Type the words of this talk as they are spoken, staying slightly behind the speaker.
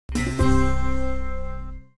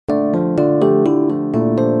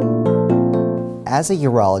As a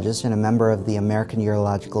urologist and a member of the American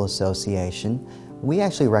Urological Association, we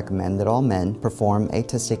actually recommend that all men perform a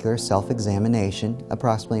testicular self-examination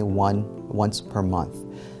approximately once per month.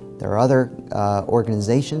 There are other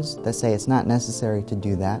organizations that say it's not necessary to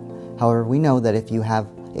do that. However, we know that if you have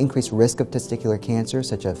increased risk of testicular cancer,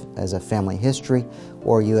 such as a family history,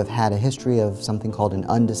 or you have had a history of something called an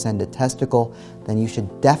undescended testicle, then you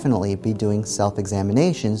should definitely be doing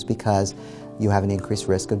self-examinations because you have an increased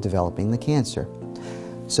risk of developing the cancer.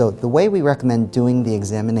 So the way we recommend doing the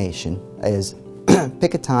examination is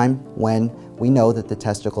pick a time when we know that the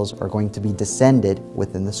testicles are going to be descended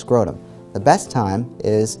within the scrotum. The best time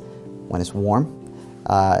is when it's warm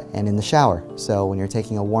and in the shower. So when you're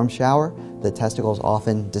taking a warm shower, the testicles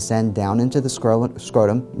often descend down into the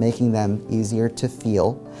scrotum, making them easier to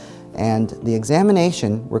feel. And the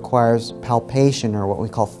examination requires palpation, or what we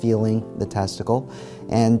call feeling the testicle.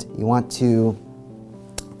 And you want to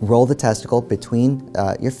roll the testicle between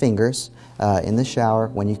your fingers in the shower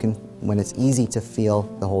when it's easy to feel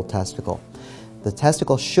the whole testicle. The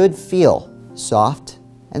testicle should feel soft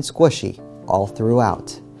and squishy all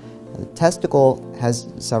throughout. The testicle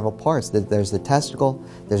has several parts. There's the testicle,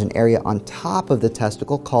 there's an area on top of the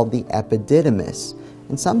testicle called the epididymis.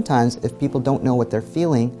 And sometimes, if people don't know what they're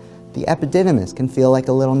feeling, the epididymis can feel like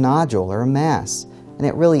a little nodule or a mass. And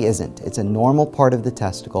it really isn't. It's a normal part of the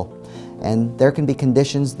testicle. And there can be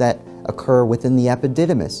conditions that occur within the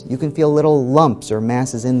epididymis. You can feel little lumps or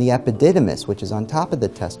masses in the epididymis, which is on top of the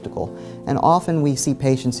testicle. And often we see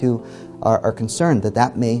patients who are concerned that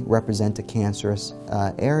that may represent a cancerous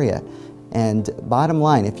area. And bottom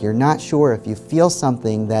line, if you're not sure, if you feel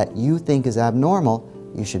something that you think is abnormal,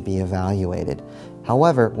 you should be evaluated.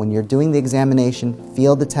 However, when you're doing the examination,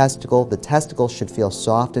 feel the testicle should feel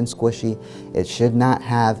soft and squishy. It should not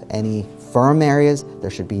have any firm areas.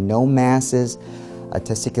 There should be no masses. A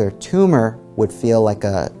testicular tumor would feel like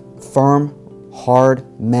a firm, hard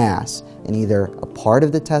mass in either a part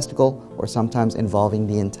of the testicle or sometimes involving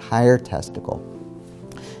the entire testicle.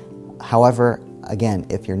 However, again,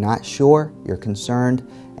 if you're not sure, you're concerned,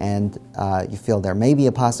 and you feel there may be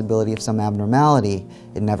a possibility of some abnormality,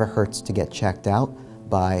 it never hurts to get checked out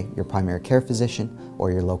by your primary care physician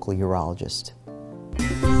or your local urologist.